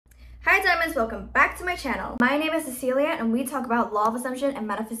Hi diamonds, welcome back to my channel. My name is Cecilia and we talk about law of assumption and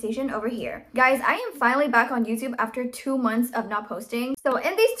manifestation over here. Guys, I am finally back on YouTube after 2 months of not posting. So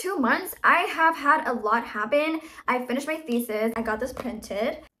in these 2 months, I have had a lot happen. I finished my thesis, I got this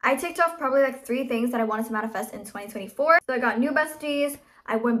printed. I ticked off probably like 3 things that I wanted to manifest in 2024. So I got new besties.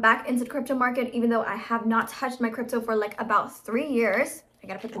 I went back into the crypto market even though I have not touched my crypto for like about 3 years. I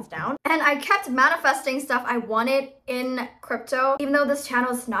gotta put this down. And I kept manifesting stuff I wanted in crypto, even though this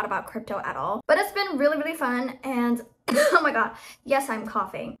channel is not about crypto at all. But it's been really fun and oh my god, yes, I'm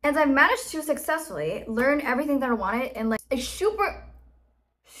coughing. And I managed to successfully learn everything that I wanted in like a super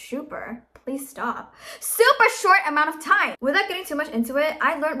short amount of time. Without getting too much into it,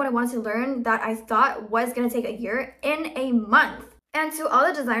 I learned what I wanted to learn that I thought was gonna take a year in a month. And to all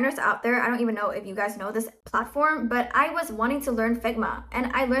the designers out there, I don't even know if you guys know this platform, but I was wanting to learn Figma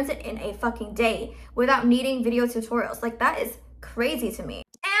and I learned it in a fucking day without needing video tutorials. Like, that is crazy to me.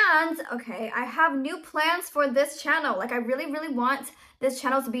 And okay, I have new plans for this channel. Like, I really want this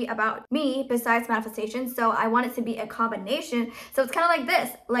channel to be about me besides manifestation. So I want it to be a combination. So it's kind of like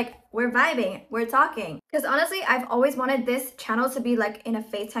this, like we're vibing, we're talking. Because honestly, I've always wanted this channel to be like in a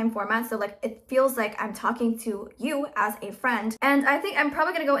FaceTime format. So like it feels like I'm talking to you as a friend. And I think I'm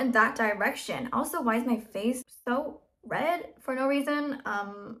probably gonna go in that direction. Also, why is my face so red for no reason?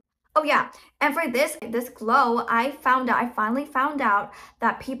 Oh yeah, and for this glow, I finally found out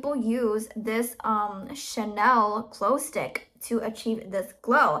that people use this Chanel glow stick to achieve this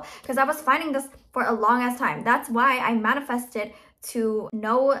glow, because I was finding this for a long ass time. That's why I manifested to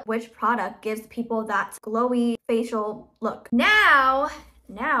know which product gives people that glowy facial look. Now,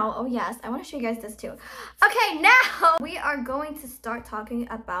 oh yes, I want to show you guys this too. Okay, now we are going to start talking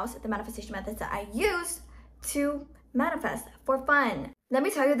about the manifestation methods that I use to manifest for fun. Let me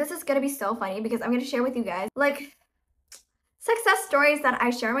tell you, this is gonna be so funny because I'm gonna share with you guys like success stories that I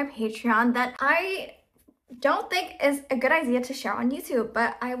share on my Patreon that I don't think is a good idea to share on YouTube,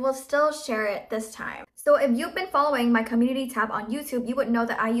 but I will still share it this time. So if you've been following my community tab on YouTube, you would know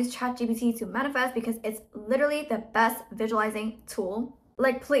that I use ChatGPT to manifest because it's literally the best visualizing tool.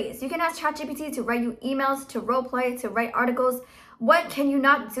 Like, please, you can ask ChatGPT to write you emails, to roleplay, to write articles. What can you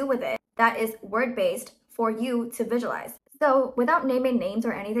not do with it that is word-based for you to visualize? So without naming names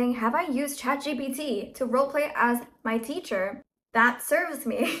or anything, have I used ChatGPT to roleplay as my teacher that serves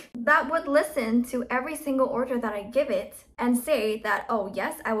me, that would listen to every single order that I give it and say that, oh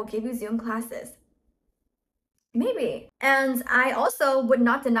yes, I will give you Zoom classes? Maybe. And I also would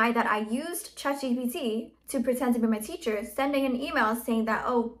not deny that I used ChatGPT to pretend to be my teacher, sending an email saying that,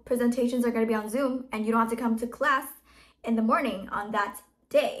 oh, presentations are going to be on Zoom and you don't have to come to class in the morning on that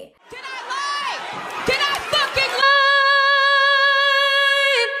day. Can I lie? Can I fucking lie?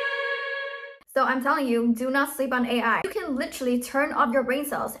 So I'm telling you, do not sleep on AI. You can literally turn off your brain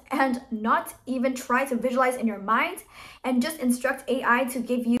cells and not even try to visualize in your mind and just instruct AI to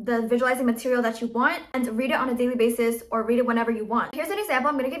give you the visualizing material that you want and read it on a daily basis or read it whenever you want. Here's an example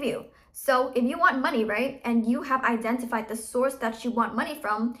I'm gonna give you. So if you want money, right, and you have identified the source that you want money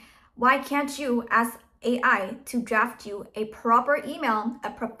from, why can't you ask AI to draft you a proper email, a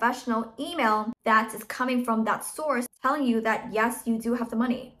professional email that is coming from that source telling you that yes, you do have the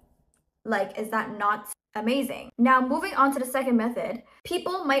money? Like, is that not amazing? Now, moving on to the second method.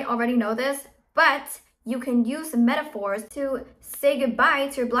 People might already know this, but you can use metaphors to say goodbye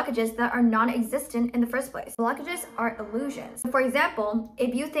to your blockages that are non-existent in the first place. Blockages are illusions. For example,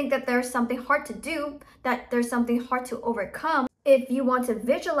 if you think that there's something hard to do, that there's something hard to overcome, if you want to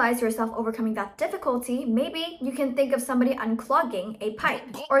visualize yourself overcoming that difficulty, maybe you can think of somebody unclogging a pipe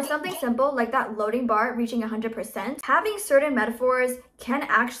or something simple like that loading bar reaching 100%. Having certain metaphors can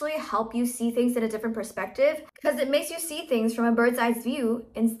actually help you see things in a different perspective because it makes you see things from a bird's eye view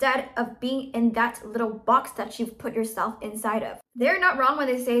instead of being in that little box that you've put yourself inside of. They're not wrong when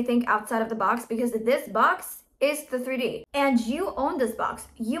they say think outside of the box, because this box is the 3D and you own this box.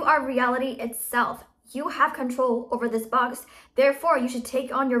 You are reality itself. You have control over this box. Therefore, you should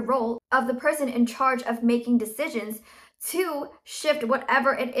take on your role of the person in charge of making decisions to shift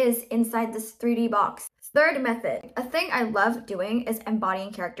whatever it is inside this 3D box. Third method. A thing I love doing is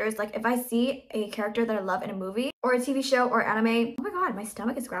embodying characters. Like if I see a character that I love in a movie or a TV show or anime, oh my god, my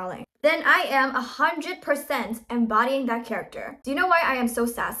stomach is growling, then I am 100% embodying that character. Do you know why I am so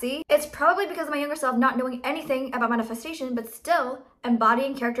sassy? It's probably because of my younger self not knowing anything about manifestation, but still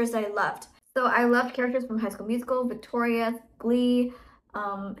embodying characters that I loved. So I loved characters from High School Musical, Victoria, Glee,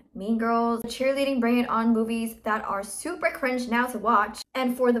 Mean Girls, cheerleading Bring It On movies that are super cringe now to watch.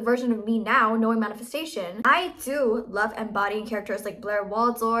 And for the version of me now, knowing manifestation, I do love embodying characters like Blair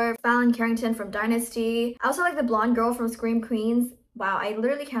Waldorf, Fallon Carrington from Dynasty. I also like the blonde girl from Scream Queens Wow, I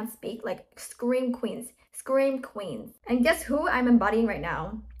literally can't speak. Like, scream queens. Scream queens. And guess who I'm embodying right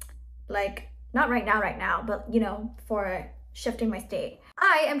now? Like, not right now, but you know, for shifting my state.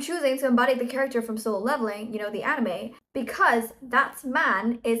 I am choosing to embody the character from Solo Leveling, you know, the anime, because that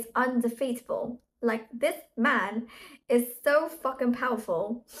man is undefeatable. Like, this man is so fucking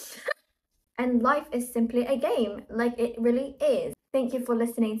powerful. And life is simply a game. Like, it really is. Thank you for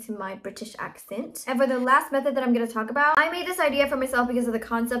listening to my British accent. And for the last method that I'm going to talk about, I made this idea for myself because of the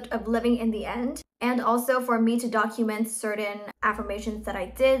concept of living in the end, and also for me to document certain affirmations that I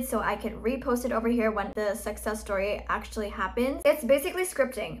did so I can repost it over here when the success story actually happens. It's basically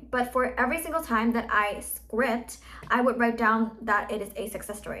scripting, but for every single time that I script, I would write down that it is a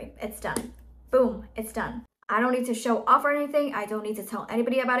success story. It's done. Boom, it's done. I don't need to show off or anything. I don't need to tell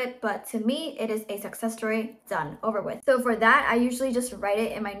anybody about it, but to me, it is a success story. Done, over with. So for that, I usually just write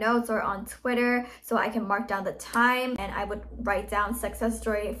it in my notes or on Twitter so I can mark down the time, and I would write down success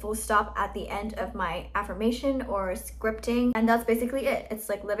story full stop at the end of my affirmation or scripting, and that's basically it. It's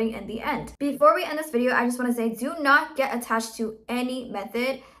like living in the end. Before we end this video, I just want to say, do not get attached to any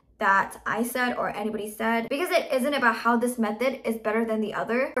method that I said or anybody said, because it isn't about how this method is better than the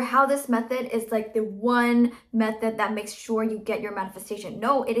other, or how this method is like the one method that makes sure you get your manifestation.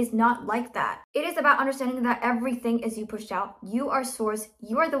 No, it is not like that. It is about understanding that everything is you pushed out. You are source.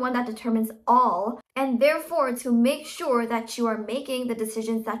 You are the one that determines all. And therefore, to make sure that you are making the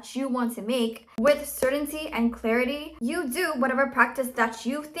decisions that you want to make with certainty and clarity, you do whatever practice that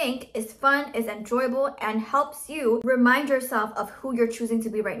you think is fun, is enjoyable, and helps you remind yourself of who you're choosing to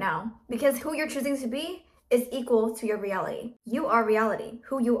be right now. Because who you're choosing to be is equal to your reality. You are reality.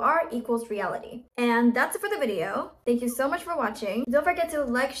 Who you are equals reality. And that's it for the video. Thank you so much for watching. Don't forget to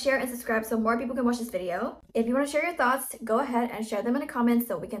like, share, and subscribe so more people can watch this video. If you want to share your thoughts, go ahead and share them in the comments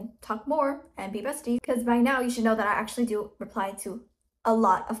so we can talk more and be besties. Because by now you should know that I actually do reply to a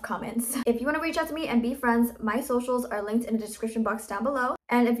lot of comments. If you want to reach out to me and be friends, my socials are linked in the description box down below.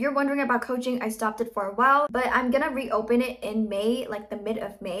 And if you're wondering about coaching, I stopped it for a while, but I'm gonna reopen it in May, like the mid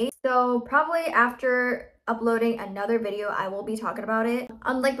of May. So probably after uploading another video, I will be talking about it.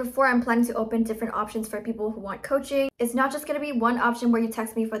 Unlike before, I'm planning to open different options for people who want coaching. It's not just gonna be one option where you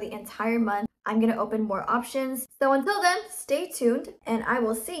text me for the entire month. I'm gonna open more options. So until then, stay tuned, and I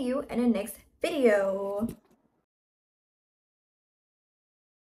will see you in the next video.